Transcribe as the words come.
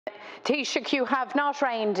Taoiseach, you have not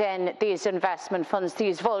reined in these investment funds,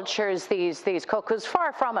 these vultures, these cuckoos,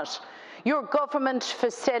 far from it. Your government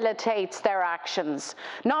facilitates their actions.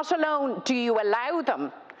 Not alone do you allow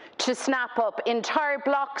them to snap up entire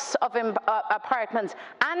blocks of apartments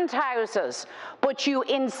and houses, but you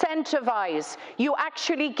incentivise, you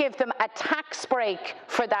actually give them a tax break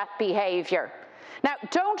for that behaviour. Now,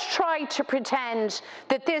 don't try to pretend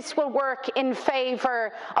that this will work in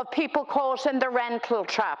favour of people caught in the rental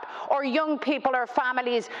trap, or young people or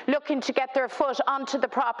families looking to get their foot onto the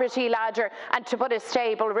property ladder and to put a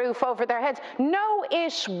stable roof over their heads. No,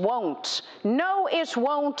 it won't. No, it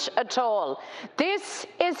won't at all. This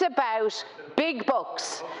is about big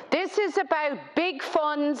bucks. This is about big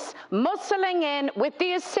funds muscling in with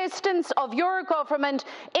the assistance of your government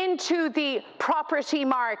into the property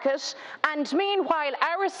market, and meanwhile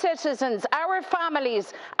our citizens, our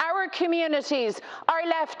families, our communities are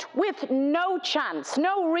left with no chance,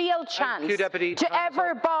 no real chance to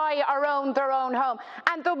ever buy their own home.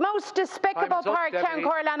 And the most despicable part, Count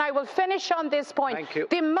Corley, and I will finish on this point,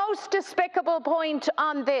 the most despicable point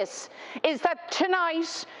on this is that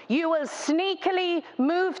tonight you will sneakily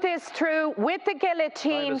move this through with the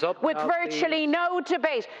guillotine with virtually no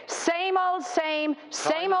debate. Same old same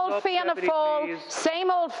old Fianna Fáil,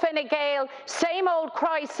 same old Fine Gael, same old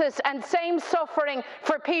crisis and same suffering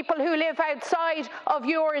for people who live outside of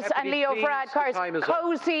yours and Leo Varadkar's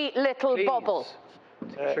cosy little bubble.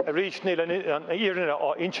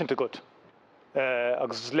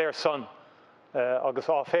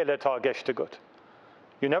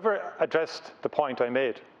 You never addressed the point I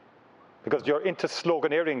made, because you're into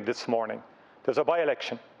sloganeering this morning. There's a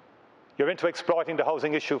by-election. You're into exploiting the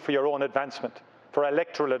housing issue for your own advancement, for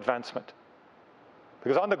electoral advancement.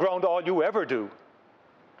 Because on the ground, all you ever do,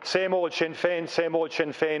 same old Sinn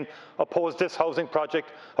Féin, oppose this housing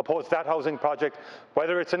project, oppose that housing project,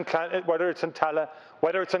 whether it's in Taoiseach, whether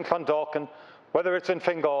it's in Clondalkin, whether it's in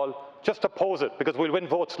Fine Gael, just oppose it because we'll win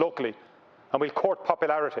votes locally and we'll court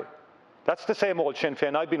popularity. That's the same old Sinn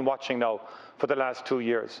Féin I've been watching now for the last 2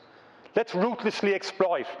 years. Let's ruthlessly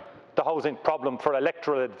exploit the housing problem for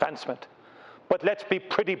electoral advancement, but let's be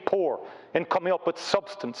pretty poor in coming up with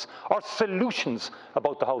substance or solutions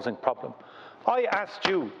about the housing problem. I asked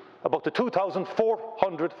you about the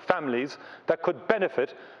 2,400 families that could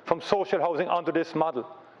benefit from social housing under this model,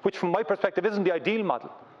 which from my perspective isn't the ideal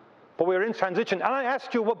model, but we're in transition. And I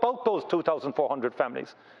asked you about those 2,400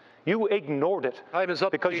 families. You ignored it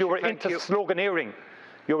because you were into sloganeering.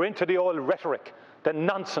 You were into the old rhetoric, the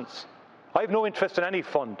nonsense. I have no interest in any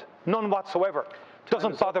fund, none whatsoever.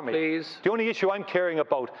 Doesn't bother me. The only issue I'm caring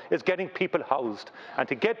about is getting people housed. And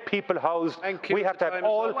to get people housed, we have to have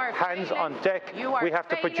all hands on deck. We have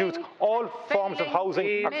to produce all forms of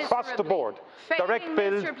housing across the board. Direct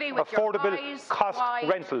build, affordable, cost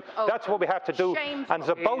rental. That's what we have to do. And it's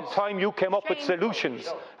about time you came up with solutions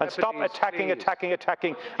and stop attacking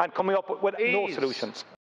and coming up with no solutions.